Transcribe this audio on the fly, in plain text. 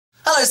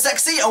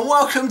Sexy, and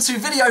welcome to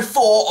video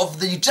 4 of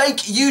the Jake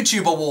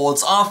YouTube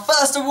Awards. Our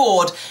first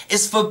award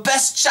is for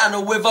Best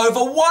Channel with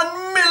over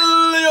 1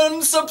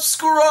 million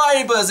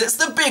subscribers. It's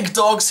the big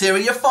dogs. Here are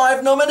your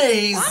 5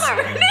 nominees. Oh,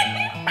 really?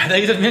 I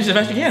thought you said finish the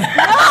best again. No!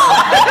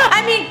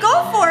 I mean,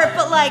 go for it,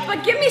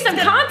 but give me some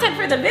content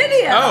for the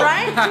video,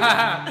 right?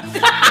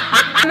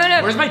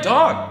 Where's my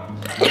dog?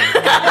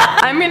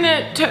 I'm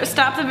gonna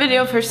stop the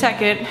video for a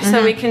second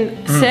so we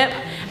can sip,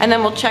 and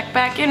then we'll check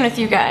back in with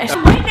you guys.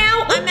 Right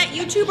now, I'm that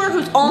YouTuber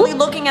who's only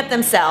looking at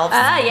themselves.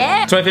 Ah,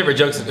 yeah. It's my favorite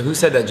jokes. Who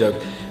said that joke?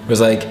 It was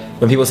like,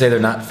 when people say they're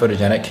not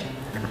photogenic.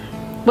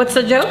 What's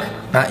the joke?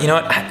 You know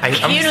what?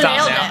 I'm You stopped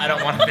nailed now. it. I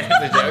don't want to finish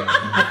the joke.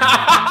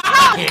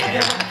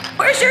 Yeah.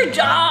 Where's your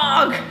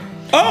dog?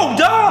 Oh,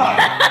 dog!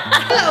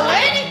 Hello,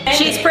 Wendy.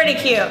 She's pretty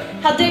cute.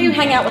 How dare you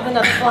hang out with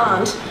another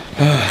blonde?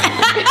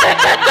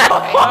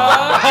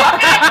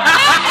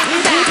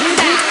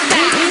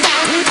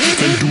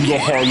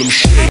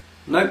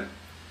 Nope.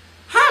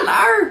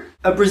 Hello.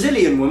 A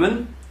Brazilian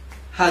woman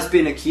has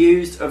been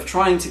accused of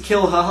trying to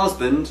kill her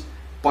husband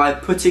by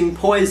putting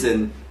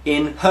poison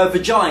in her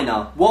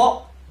vagina.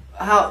 What?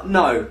 How?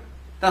 No.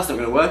 That's not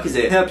going to work, is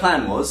it? Her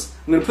plan was,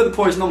 I'm going to put the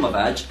poison on my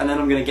vag and then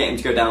I'm going to get him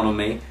to go down on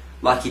me,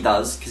 like he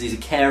does, because he's a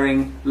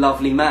caring,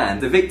 lovely man.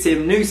 The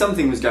victim knew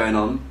something was going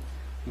on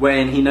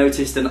when he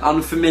noticed an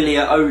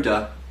unfamiliar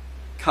odour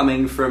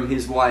coming from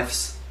his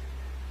wife's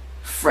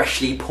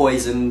freshly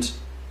poisoned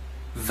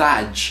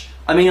vag.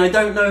 I mean, I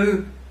don't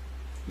know,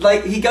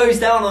 like, he goes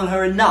down on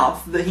her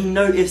enough that he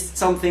noticed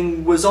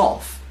something was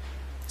off.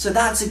 So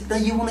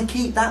you want to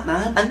keep that,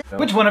 man. And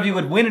which one of you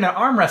would win in an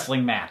arm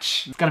wrestling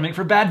match? It's gonna make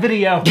for bad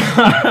video.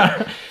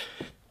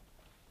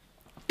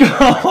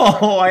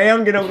 Oh, I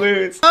am gonna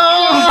lose.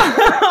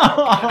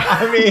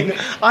 I mean,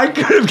 I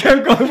could have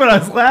kept going, but I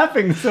was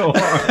laughing so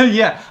hard.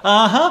 Yeah,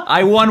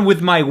 I won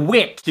with my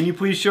wit. Can you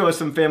please show us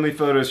some family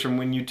photos from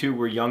when you two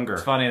were younger?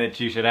 It's funny that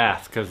you should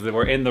ask, because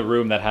we're in the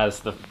room that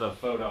has the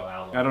photo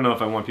album. I don't know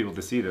if I want people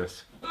to see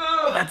this.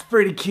 That's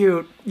pretty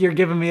cute. You're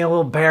giving me a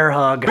little bear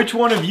hug. Which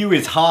one of you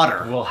is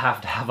hotter? We'll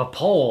have to have a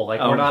poll. Like,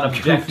 we're not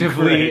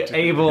objectively great.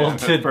 able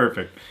to...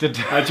 Perfect.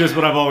 That's just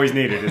what I've always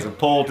needed, is a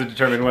poll to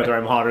determine whether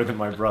I'm hotter than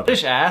my brother.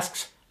 Fish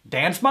asks,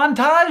 dance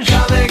montage?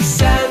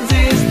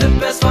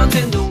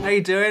 How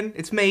you doing?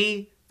 It's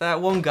me,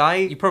 that one guy.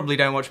 You probably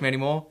don't watch me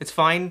anymore. It's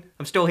fine.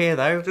 I'm still here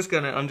though. I'm just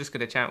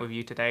gonna chat with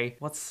you today.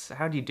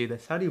 How do you do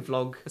this? How do you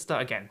vlog? Let's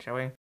start again, shall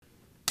we?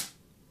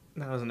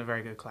 That wasn't a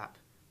very good clap.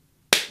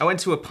 I went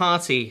to a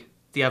party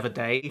the other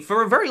day.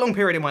 For a very long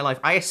period in my life,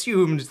 I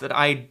assumed that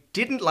I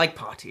didn't like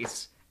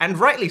parties. And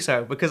rightly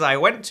so, because I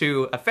went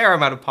to a fair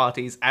amount of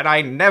parties and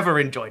I never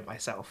enjoyed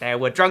myself. There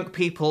were drunk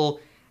people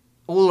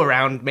all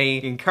around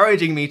me,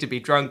 encouraging me to be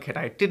drunk, and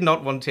I did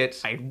not want it.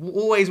 I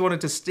always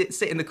wanted to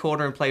sit in the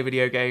corner and play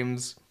video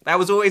games. That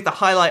was always the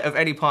highlight of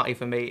any party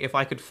for me, if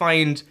I could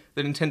find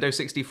the Nintendo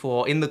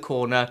 64 in the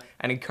corner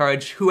and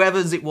encourage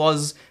whoever's it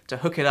was to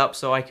hook it up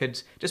so I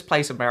could just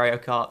play some Mario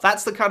Kart.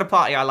 That's the kind of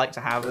party I like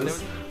to have.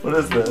 What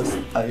is this?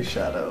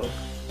 Eyeshadow.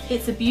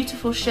 It's a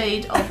beautiful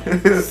shade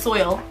of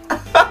soil.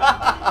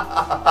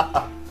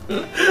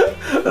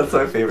 That's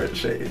my favorite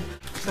shade.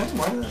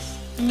 What is this?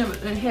 No,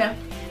 but in here.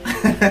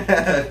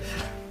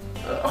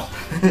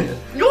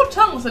 Your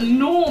tongue's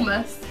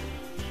enormous.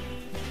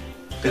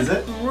 Is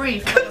it?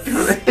 Grief, like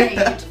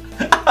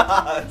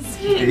a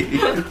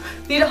spade.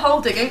 Need a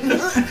hold it.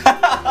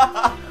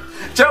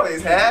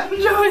 Joey's hair?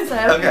 Joey's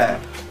hair. Okay.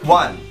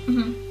 1.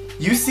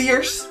 You see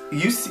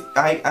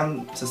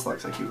I'm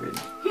dyslexic, you read.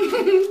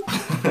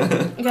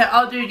 Okay,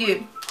 I'll do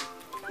you.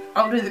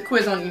 I'll do the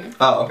quiz on you.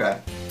 Oh,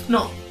 okay.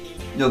 No.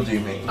 You'll do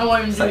me. I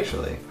won't even do it.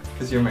 Sexually.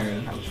 Because you're married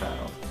and have a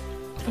child.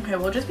 Okay,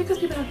 well just because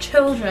people have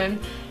children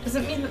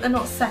doesn't mean that they're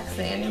not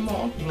sexy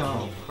anymore. No,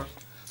 of course.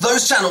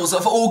 Those channels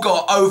have all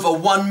got over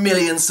 1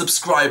 million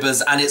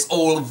subscribers, and it's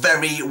all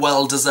very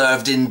well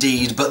deserved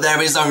indeed, but there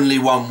is only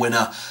one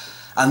winner,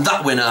 and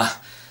that winner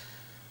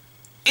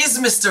is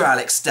Mr.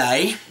 Alex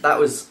Day. that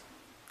was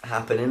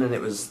happening and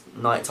it was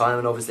night time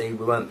and obviously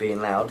we weren't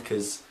being loud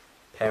because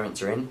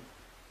parents are in.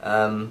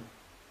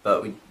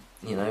 But we,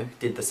 you know,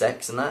 did the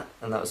sex and that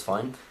was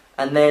fine.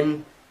 And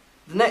then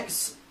the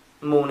next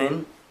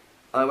morning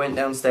I went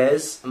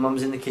downstairs and Mum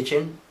was in the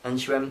kitchen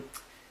and she went,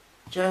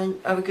 "Did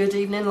you have a good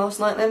evening last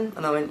night then?"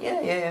 And I went,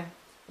 yeah.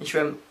 And she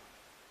went,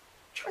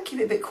 "Try and keep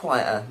it a bit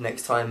quieter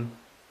next time,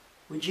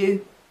 would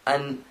you?"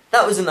 And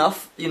that was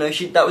enough, you know,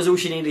 that was all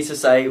she needed to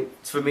say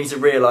for me to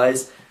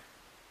realise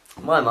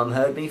my mum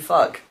heard me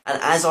fuck.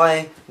 And as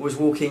I was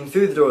walking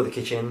through the door of the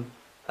kitchen,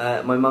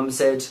 my mum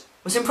said,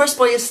 "Was impressed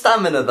by your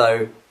stamina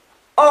though."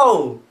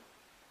 Oh,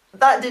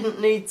 that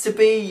didn't need to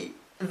be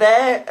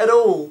there at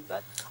all.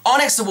 Our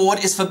next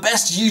award is for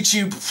Best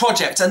YouTube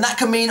Project, and that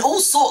can mean all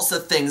sorts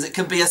of things. It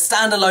can be a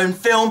standalone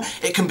film,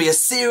 it can be a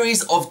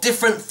series of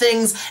different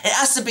things. It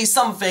has to be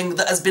something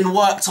that has been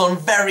worked on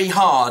very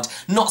hard,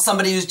 not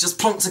somebody who's just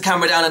plonked a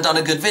camera down and done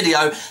a good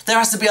video. There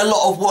has to be a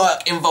lot of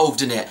work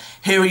involved in it.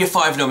 Here are your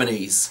 5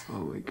 nominees. Oh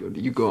my god,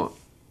 you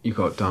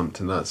got dumped,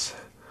 and that's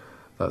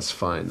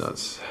fine.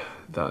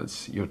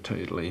 That's you're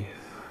totally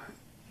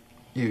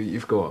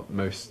you've got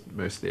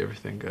mostly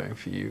everything going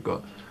for you. You've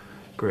got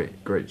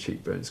great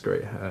cheekbones,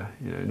 great hair.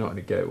 You know, not in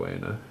a gay way,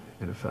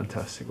 in a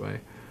fantastic way.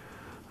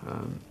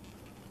 Oh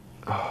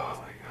my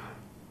God.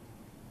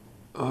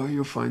 Oh,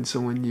 you'll find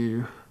someone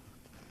new.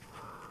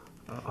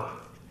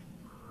 Oh.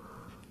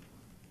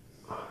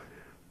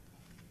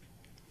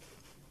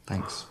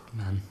 Thanks,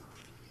 man.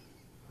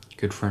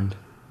 Good friend.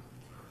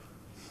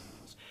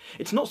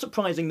 It's not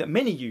surprising that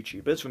many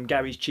YouTubers, from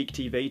Gary's Cheek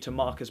TV to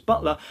Marcus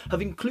Butler,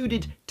 have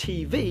included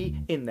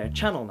TV in their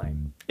channel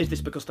name. Is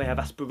this because they have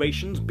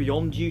aspirations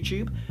beyond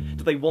YouTube?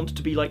 Do they want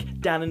to be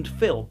like Dan and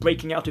Phil,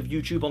 breaking out of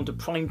YouTube onto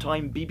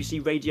primetime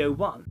BBC Radio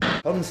 1?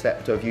 The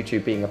concept of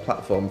YouTube being a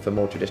platform for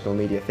more traditional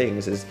media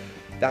things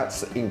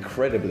that's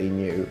incredibly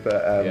new,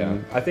 but yeah.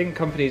 I think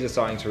companies are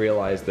starting to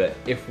realise that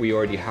if we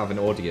already have an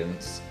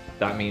audience,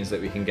 that means that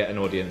we can get an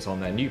audience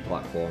on their new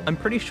platform. I'm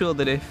pretty sure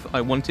that if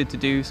I wanted to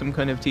do some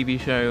kind of TV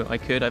show, I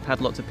could. I've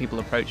had lots of people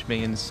approach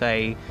me and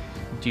say,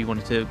 do you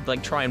want to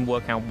like try and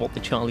work out what the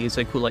Charlie Is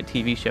So Cool like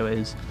TV show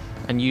is?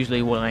 And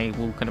usually what I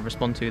will kind of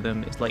respond to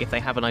them is like, if they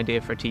have an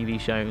idea for a TV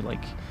show,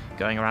 like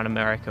going around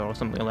America or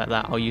something like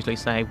that, I'll usually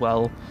say,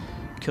 well,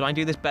 could I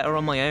do this better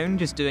on my own,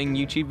 just doing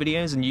YouTube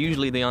videos? And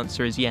usually the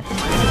answer is yes.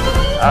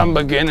 I'm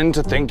beginning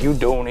to think you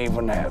don't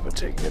even have a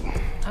ticket.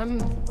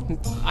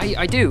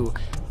 I do.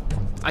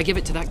 I give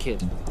it to that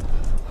kid.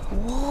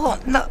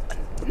 What? No,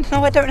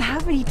 I don't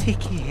have any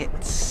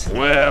tickets.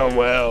 Well,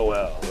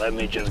 let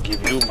me just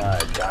give you my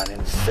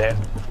dining set.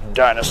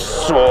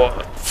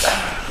 Dinosaur.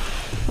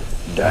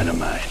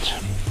 Dynamite.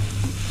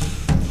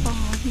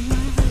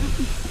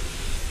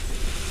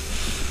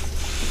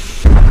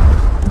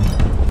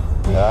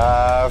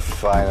 Ah,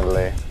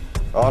 finally.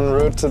 En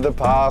route to the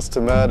past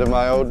to murder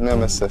my old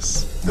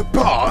nemesis. The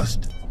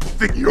past? I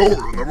think you're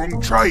on the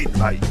wrong train,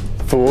 mate.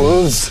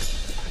 Fools!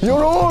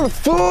 You're all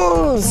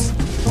fools!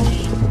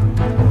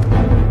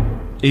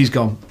 He's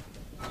gone.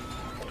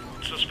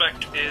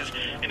 Suspect is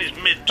in his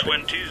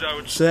mid-20s, I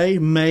would Say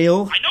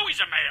male. I know he's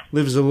a male.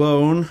 Lives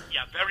alone.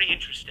 Yeah, very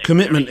interesting.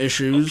 Commitment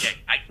issues. Okay,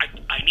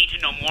 I need to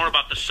know more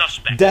about the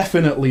suspect.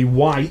 Definitely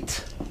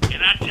white. You're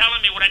not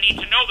telling me what I need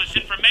to know. This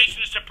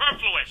information is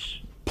superfluous.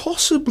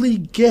 Possibly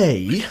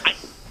gay.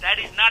 That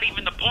is not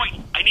even the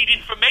point. I need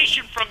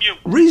information from you.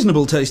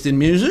 Reasonable taste in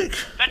music.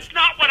 That's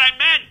not what I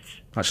meant.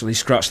 Actually,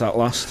 scratch that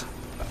last.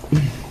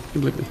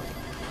 Listen.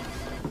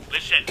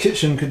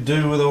 Kitchen could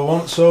do with a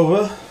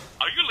once-over.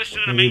 Are you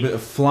listening to Maybe me? a bit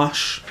of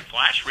flash.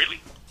 Flash, really?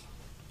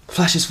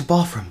 Flashes for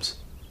bathrooms.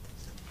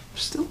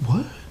 Still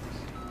work.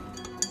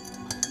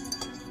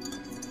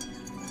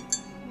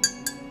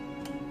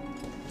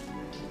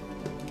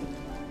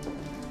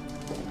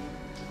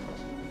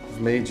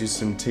 I've made you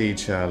some tea,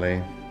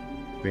 Charlie.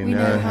 We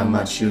know how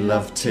much you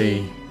love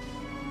tea.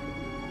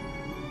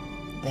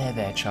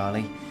 There,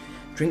 Charlie.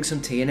 Drink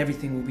some tea and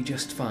everything will be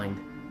just fine.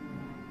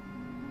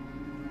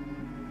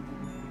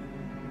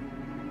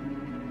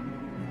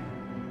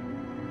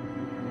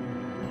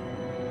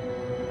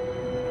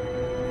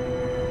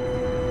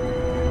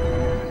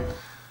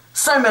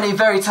 So many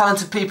very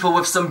talented people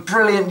with some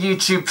brilliant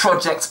YouTube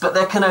projects, but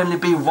there can only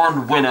be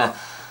one winner.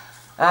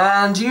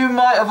 And you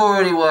might have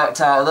already worked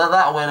out that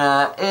that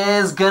winner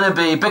is gonna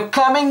be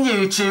Becoming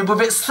YouTube with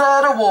its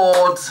third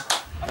award.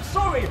 I'm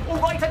sorry,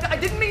 alright, I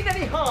didn't mean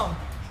any harm.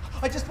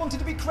 I just wanted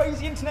to be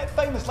crazy internet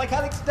famous like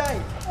Alex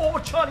Day, or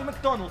Charlie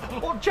McDonald,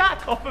 or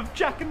Jack off of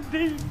Jack and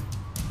Dean.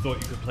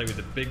 Thought you could play with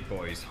the big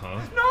boys, huh?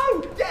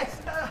 No!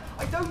 Yes!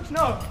 I don't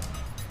know.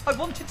 I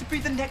wanted to be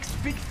the next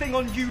big thing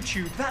on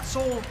YouTube, that's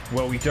all.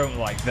 Well, we don't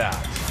like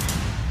that.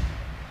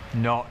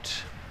 Not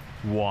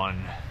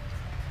one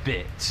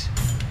bit.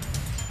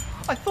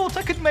 I thought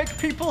I could make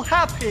people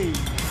happy.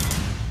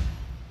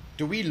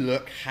 Do we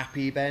look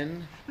happy,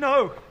 Ben?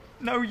 No,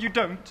 you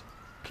don't.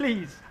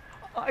 Please.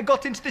 I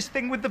got into this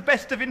thing with the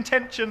best of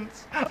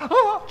intentions.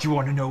 Do you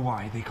want to know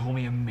why they call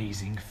me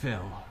Amazing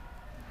Phil?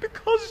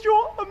 Because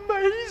you're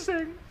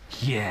amazing.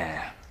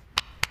 Yeah.